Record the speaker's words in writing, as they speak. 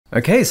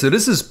Okay, so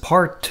this is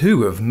part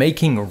 2 of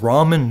making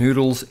ramen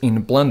noodles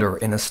in Blender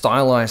in a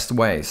stylized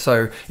way.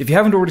 So if you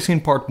haven't already seen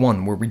part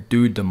 1 where we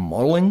do the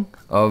modeling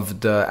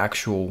of the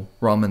actual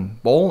ramen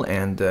bowl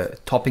and the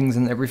toppings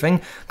and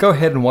everything, go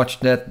ahead and watch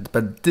that.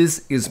 But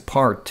this is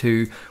part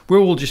 2 where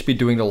we'll just be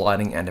doing the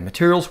lighting and the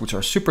materials, which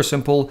are super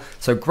simple.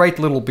 So great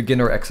little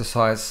beginner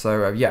exercise.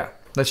 So yeah,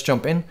 let's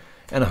jump in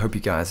and I hope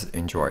you guys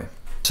enjoy.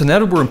 So now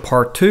that we're in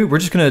part 2, we're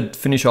just going to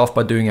finish off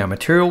by doing our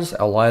materials,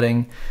 our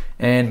lighting,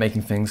 and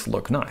making things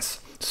look nice.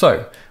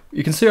 So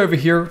you can see over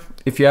here,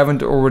 if you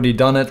haven't already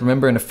done it,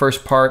 remember in the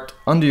first part,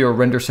 under your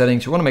render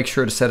settings, you want to make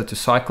sure to set it to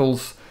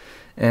cycles.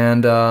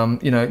 And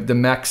you know, the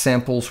max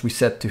samples we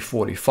set to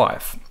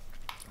 45.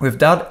 With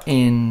that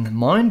in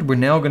mind, we're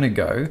now going to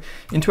go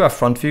into our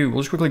front view.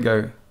 We'll just quickly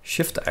go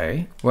Shift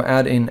A. We'll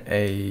add in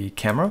a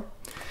camera.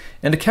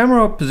 And the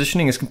camera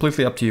positioning is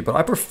completely up to you, but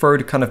I prefer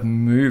to kind of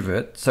move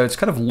it so it's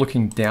kind of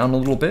looking down a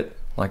little bit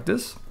like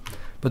this,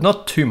 but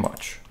not too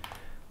much.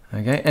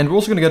 Okay, and we're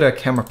also going to go to our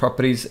camera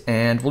properties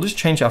and we'll just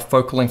change our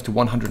focal length to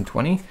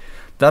 120.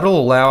 That'll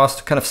allow us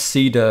to kind of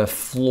see the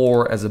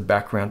floor as a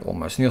background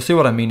almost. And you'll see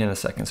what I mean in a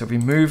second. So if we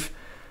move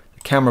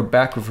the camera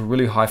back with a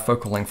really high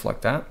focal length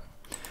like that,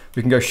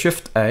 we can go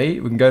Shift A,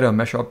 we can go to our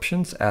mesh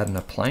options, add in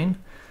a plane,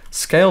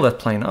 scale that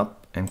plane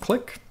up and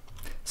click,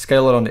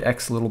 scale it on the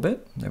X a little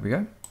bit, there we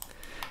go.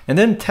 And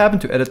then tab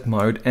into edit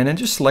mode and then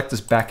just select this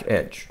back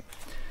edge.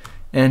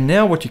 And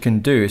now what you can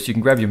do is you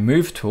can grab your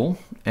move tool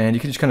and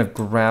you can just kind of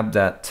grab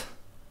that,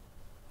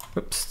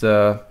 let's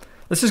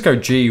just go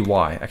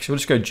GY. Actually, we'll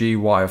just go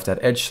GY with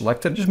that edge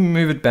selected. Just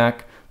move it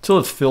back till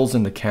it fills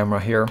in the camera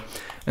here.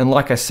 And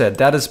like I said,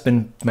 that has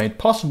been made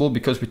possible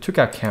because we took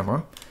our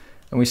camera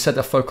and we set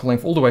the focal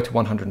length all the way to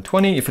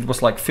 120. If it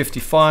was like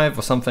 55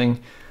 or something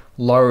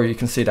lower, you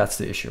can see that's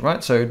the issue,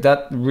 right? So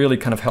that really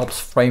kind of helps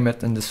frame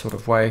it in this sort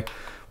of way,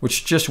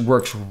 which just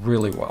works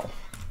really well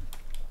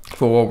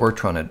for what we're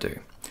trying to do.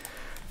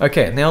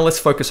 Okay, now let's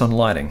focus on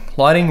lighting.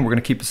 Lighting, we're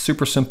gonna keep it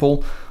super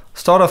simple.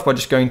 Start off by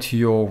just going to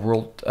your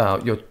world,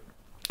 your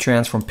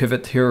transform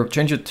pivot here,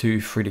 change it to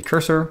 3D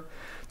cursor,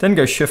 then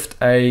go Shift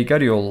A, go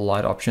to your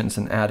light options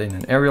and add in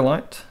an area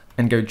light,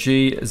 and go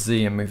G,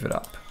 Z and move it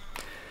up.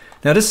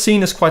 Now this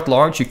scene is quite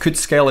large. You could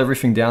scale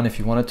everything down if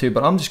you wanted to,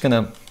 but I'm just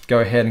gonna go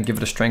ahead and give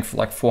it a strength of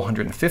like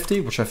 450,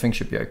 which I think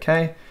should be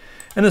okay,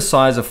 and a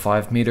size of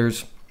 5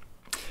 meters.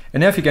 And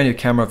now if you go into your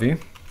camera view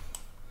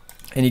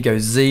and you go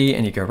Z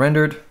and you go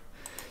rendered,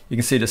 you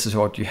can see this is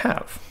what you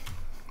have.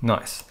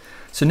 Nice.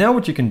 So now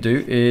what you can do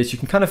is you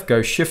can kind of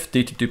go Shift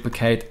D to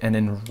duplicate and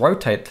then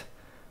rotate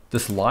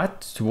this light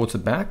towards the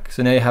back.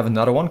 So now you have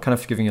another one kind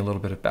of giving you a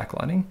little bit of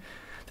backlighting.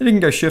 Then you can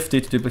go Shift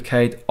D to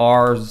duplicate,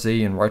 R,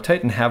 Z and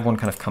rotate and have one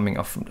kind of coming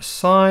off from the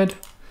side.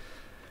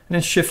 And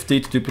then Shift D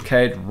to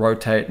duplicate,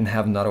 rotate and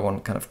have another one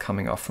kind of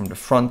coming off from the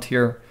front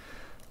here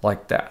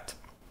like that.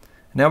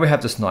 Now we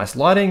have this nice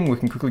lighting. We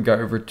can quickly go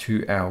over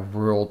to our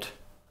world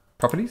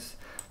properties.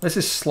 Let's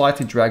just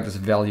slightly drag this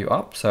value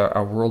up so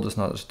our world is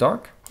not as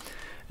dark.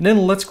 And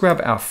then let's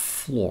grab our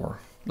floor.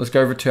 Let's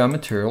go over to our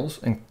materials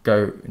and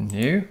go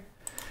new.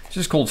 It's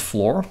just called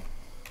floor.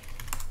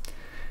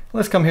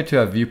 Let's come here to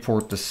our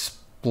viewport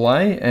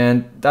display,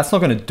 and that's not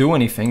going to do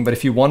anything, but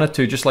if you wanted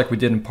to, just like we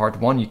did in part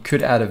 1, you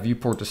could add a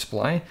viewport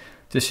display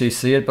just so you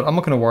see it, but I'm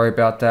not going to worry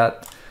about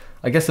that.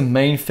 I guess the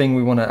main thing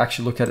we want to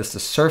actually look at is the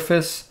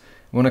surface.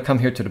 We want to come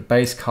here to the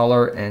base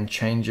color and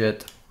change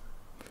it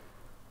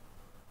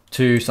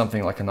to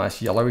something like a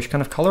nice yellowish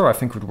kind of color, I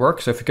think would work.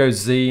 So if we go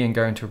Z and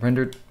go into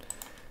rendered,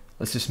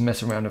 let's just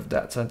mess around with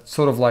that. So it's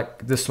sort of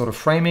like this sort of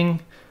framing.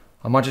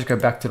 I might just go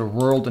back to the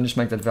world and just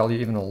make that value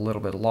even a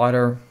little bit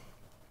lighter.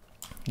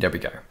 There we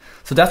go.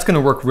 So that's going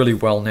to work really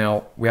well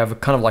now. We have a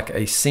kind of like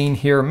a scene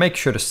here. Make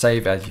sure to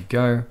save as you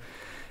go.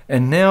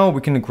 And now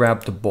we can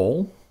grab the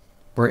bowl.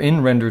 We're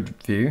in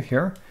rendered view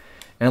here.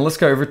 And let's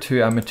go over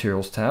to our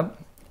materials tab.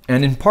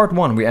 And in part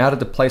 1, we added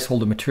the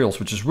placeholder materials,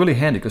 which is really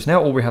handy because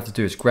now all we have to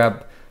do is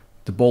grab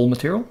the bowl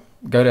material,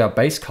 go to our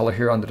base color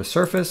here under the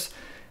surface,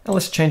 and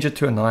let's change it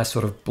to a nice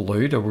sort of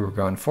blue that we were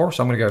going for.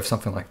 So I'm going to go with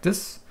something like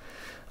this.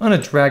 I'm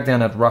going to drag down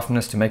that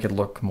roughness to make it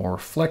look more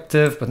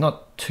reflective, but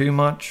not too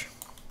much,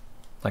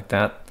 like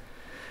that.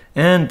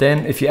 And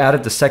then if you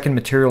added the second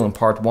material in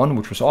part 1,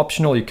 which was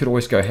optional, you could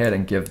always go ahead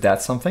and give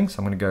that something. So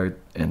I'm going to go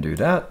and do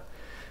that.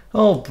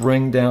 I'll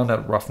bring down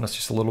that roughness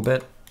just a little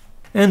bit.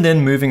 And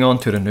then moving on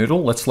to the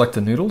noodle, let's select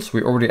the noodles.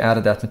 We already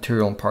added that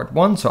material in part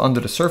 1. So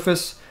under the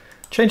surface,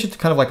 change it to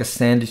kind of like a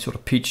sandy sort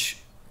of peach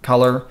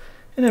color,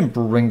 and then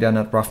bring down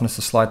that roughness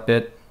a slight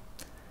bit.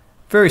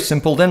 Very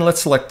simple. Then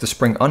let's select the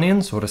spring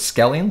onions or the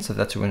scallions,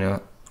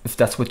 if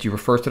that's what you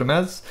refer to them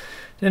as.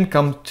 Then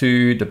come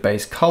to the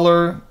base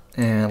color,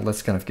 and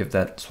let's kind of give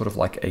that sort of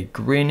like a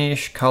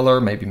greenish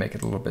color, maybe make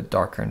it a little bit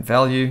darker in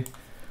value,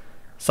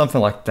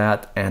 something like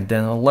that. And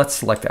then let's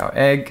select our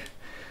egg.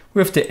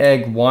 With the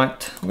egg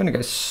white, I'm going to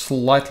go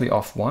slightly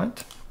off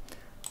white,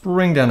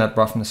 bring down that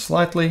roughness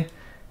slightly,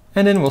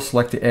 and then we'll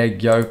select the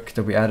egg yolk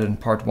that we added in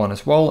part 1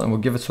 as well, and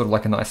we'll give it sort of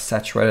like a nice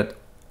saturated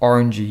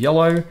orangey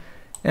yellow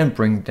and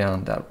bring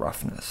down that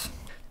roughness.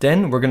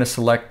 Then we're going to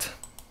select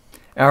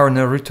our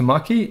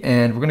Narutomaki,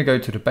 and we're going to go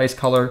to the base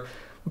color.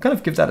 We'll kind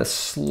of give that a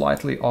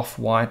slightly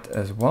off-white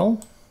as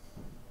well.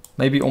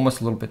 Maybe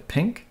almost a little bit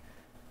pink.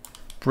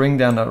 Bring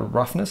down the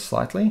roughness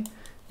slightly,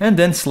 and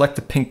then select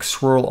the pink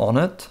swirl on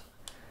it,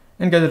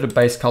 and go to the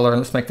base color, and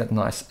let's make that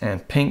nice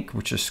and pink,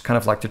 which is kind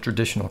of like the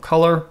traditional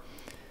color.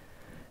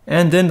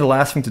 And then the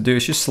last thing to do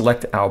is just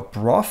select our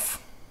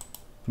broth,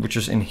 which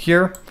is in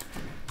here,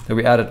 that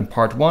we added in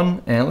part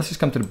 1, and let's just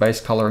come to the base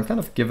color and kind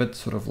of give it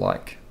sort of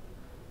like,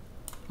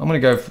 I'm gonna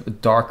go for a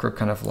darker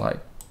kind of like,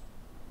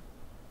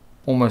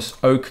 almost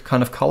oak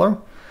kind of color.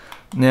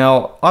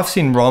 Now, I've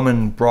seen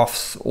ramen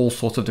broths all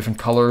sorts of different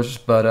colors,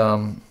 but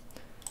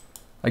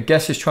I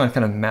guess just try and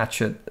kind of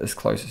match it as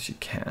close as you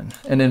can.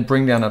 And then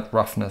bring down that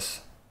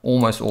roughness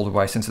almost all the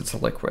way since it's a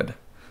liquid.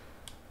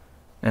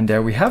 And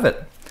there we have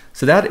it.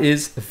 So that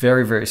is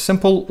very, very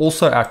simple.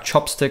 Also our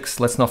chopsticks,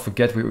 let's not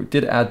forget, we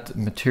did add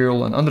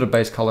material, and under the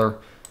base color,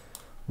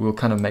 we'll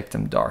kind of make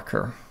them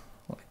darker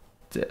like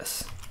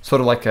this.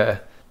 Sort of like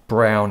a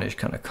brownish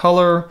kind of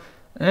color.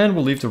 And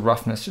we'll leave the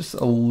roughness just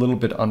a little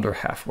bit under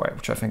halfway,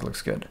 which I think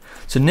looks good.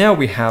 So now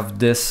we have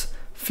this.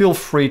 Feel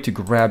free to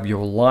grab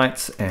your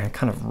lights and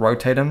kind of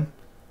rotate them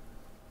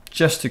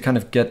just to kind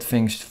of get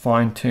things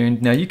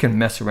fine-tuned. Now you can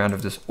mess around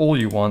with this all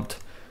you want.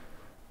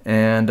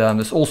 And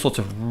there's all sorts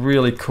of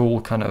really cool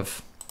kind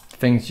of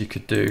things you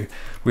could do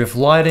with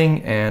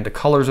lighting and the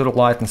colors of the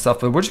light and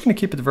stuff, but we're just gonna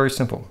keep it very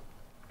simple.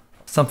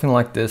 Something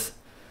like this.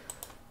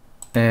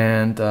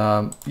 And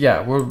yeah,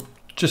 we'll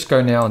just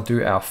go now and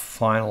do our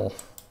final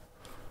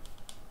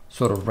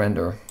sort of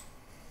render.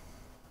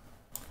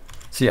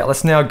 So yeah,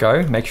 let's now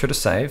go, make sure to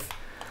save.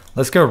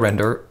 Let's go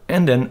render,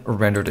 and then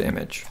render the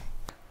image.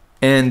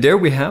 And there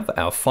we have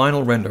our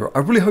final render.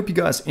 I really hope you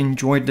guys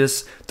enjoyed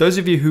this. Those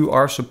of you who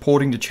are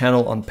supporting the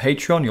channel on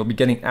Patreon, you'll be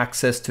getting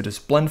access to this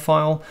blend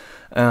file.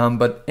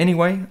 But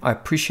anyway, I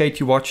appreciate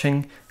you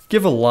watching.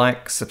 Give a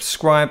like,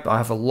 subscribe. I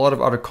have a lot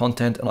of other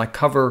content, and I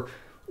cover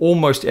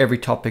almost every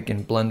topic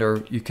in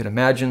Blender you can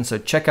imagine. So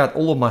check out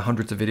all of my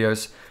hundreds of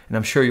videos, and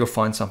I'm sure you'll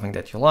find something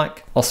that you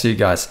like. I'll see you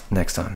guys next time.